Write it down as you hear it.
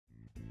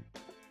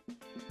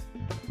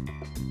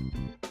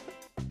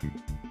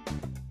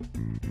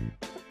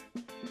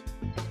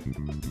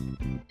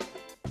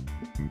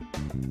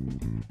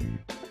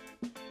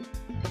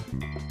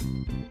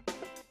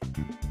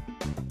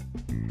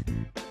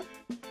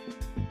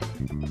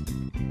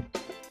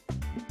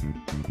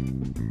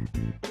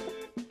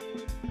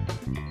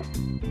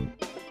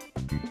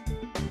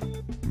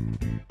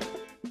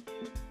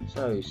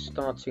So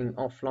starting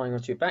off lying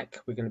onto your back,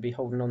 we're going to be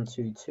holding on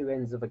to two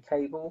ends of a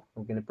cable.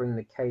 I'm going to bring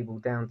the cable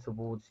down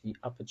towards the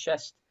upper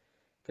chest.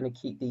 Going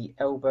to keep the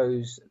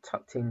elbows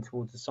tucked in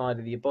towards the side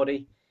of your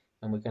body,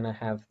 and we're going to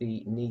have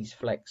the knees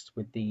flexed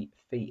with the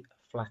feet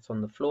flat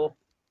on the floor.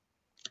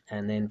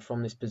 And then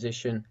from this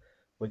position,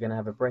 we're going to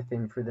have a breath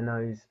in through the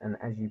nose, and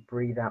as you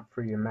breathe out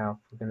through your mouth,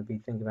 we're going to be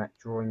thinking about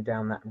drawing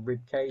down that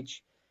rib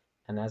cage.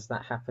 And as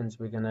that happens,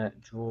 we're going to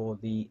draw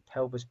the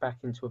pelvis back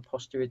into a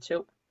posterior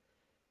tilt.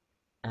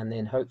 And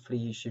then hopefully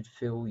you should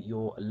feel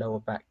your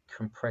lower back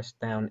compressed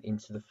down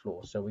into the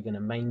floor. So we're going to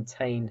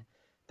maintain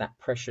that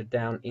pressure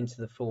down into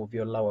the floor of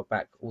your lower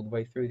back all the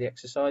way through the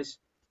exercise.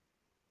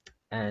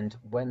 And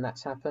when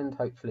that's happened,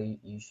 hopefully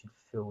you should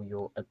feel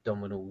your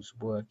abdominals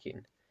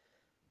working.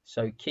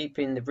 So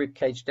keeping the rib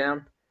cage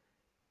down,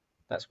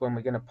 that's when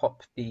we're going to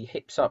pop the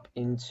hips up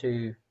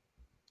into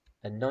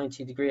a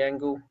 90-degree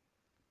angle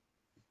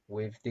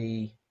with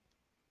the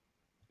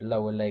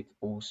lower leg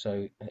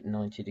also at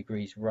 90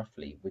 degrees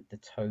roughly, with the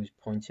toes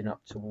pointing up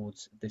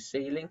towards the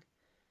ceiling.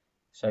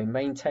 So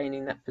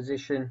maintaining that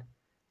position,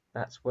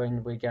 that's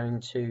when we're going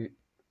to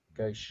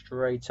go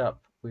straight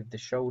up with the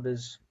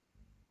shoulders,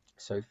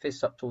 so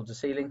fists up towards the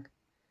ceiling.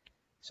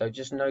 So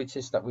just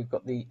notice that we've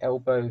got the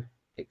elbow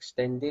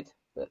extended,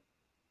 but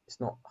it's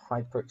not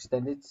hyper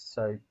extended,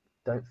 so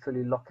don't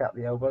fully lock out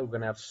the elbow. We're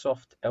going to have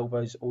soft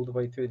elbows all the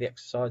way through the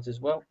exercise as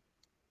well.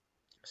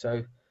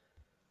 So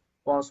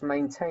whilst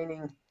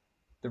maintaining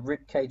the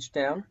rib cage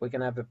down, we're going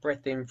to have a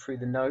breath in through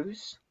the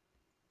nose,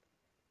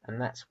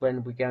 and that's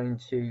when we're going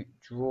to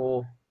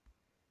draw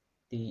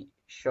the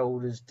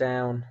shoulders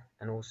down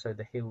and also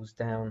the heels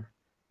down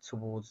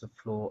towards the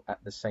floor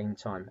at the same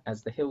time.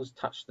 As the heels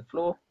touch the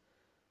floor,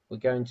 we're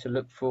going to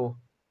look for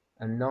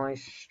a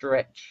nice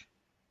stretch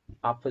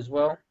up as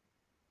well.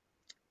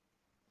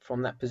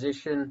 From that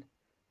position,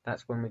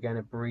 that's when we're going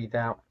to breathe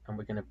out, and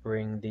we're going to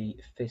bring the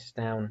fists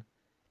down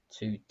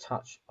to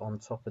touch on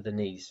top of the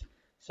knees.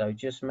 So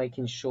just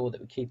making sure that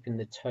we're keeping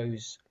the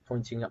toes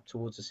pointing up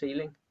towards the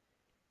ceiling.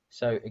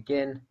 So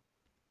again,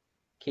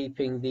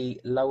 keeping the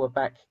lower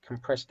back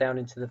compressed down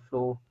into the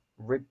floor,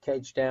 rib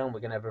cage down. We're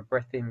going to have a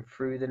breath in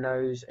through the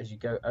nose as you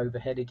go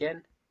overhead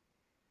again,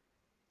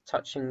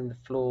 touching the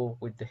floor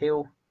with the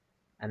heel,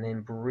 and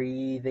then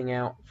breathing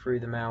out through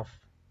the mouth,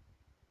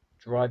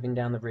 driving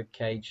down the rib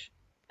cage,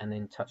 and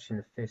then touching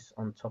the fists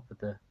on top of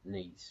the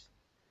knees.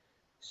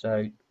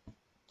 So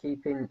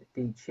keeping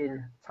the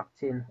chin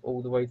tucked in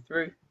all the way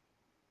through.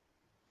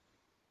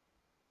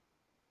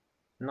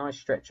 Nice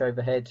stretch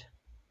overhead.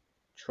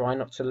 Try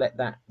not to let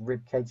that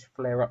rib cage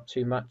flare up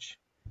too much.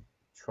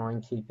 Try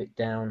and keep it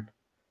down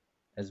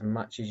as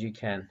much as you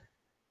can.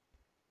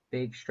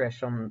 Big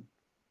stretch on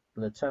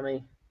the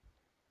tummy,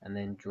 and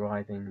then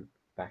driving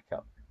back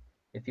up.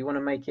 If you want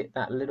to make it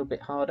that little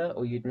bit harder,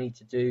 all you'd need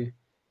to do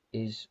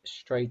is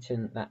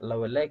straighten that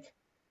lower leg.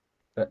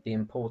 But the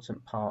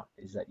important part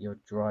is that you're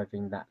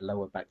driving that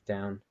lower back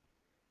down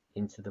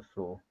into the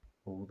floor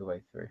all the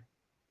way through.